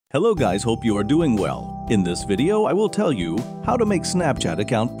Hello guys, hope you are doing well. In this video, I will tell you how to make Snapchat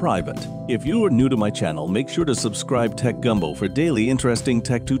account private. If you are new to my channel, make sure to subscribe Tech Gumbo for daily interesting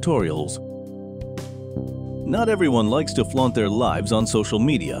tech tutorials. Not everyone likes to flaunt their lives on social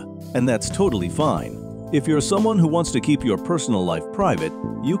media, and that's totally fine. If you're someone who wants to keep your personal life private,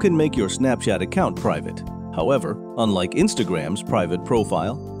 you can make your Snapchat account private. However, unlike Instagram's private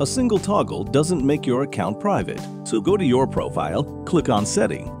profile, a single toggle doesn't make your account private. So go to your profile, click on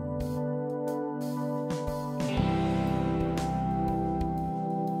Setting.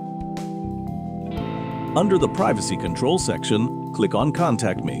 Under the Privacy Control section, click on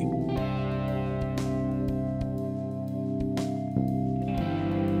Contact Me.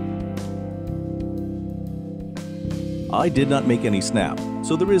 I did not make any snap,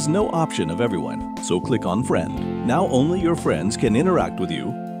 so there is no option of everyone, so click on Friend. Now only your friends can interact with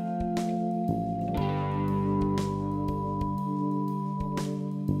you.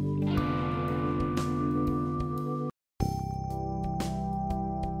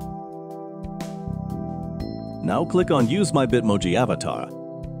 Now click on Use My Bitmoji avatar.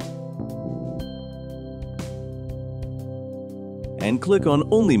 And click on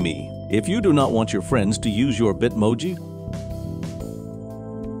Only Me if you do not want your friends to use your Bitmoji.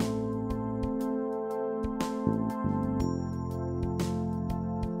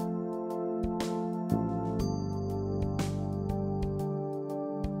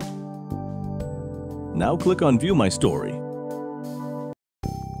 Now click on View My Story.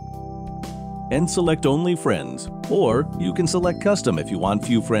 And select Only Friends, or you can select Custom if you want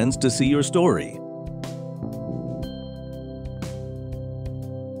few friends to see your story.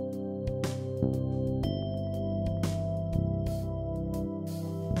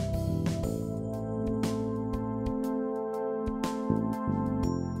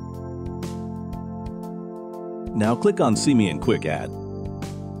 Now click on See Me in Quick Add.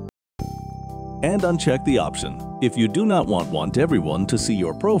 And uncheck the option if you do not want everyone to see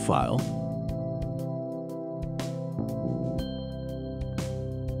your profile.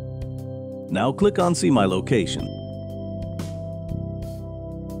 Now click on See My Location.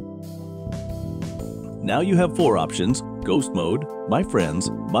 Now you have 4 options: Ghost Mode, My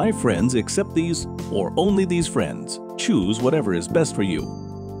Friends except these, or Only These Friends. Choose whatever is best for you.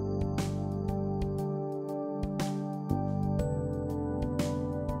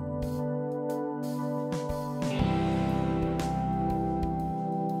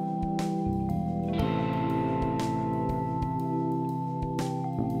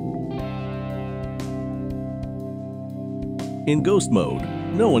 In Ghost Mode,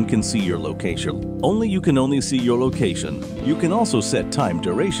 no one can see your location. Only you can only see your location. You can also set time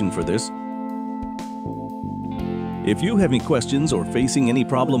duration for this. If you have any questions or facing any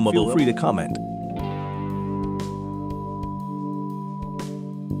problem, feel free to comment.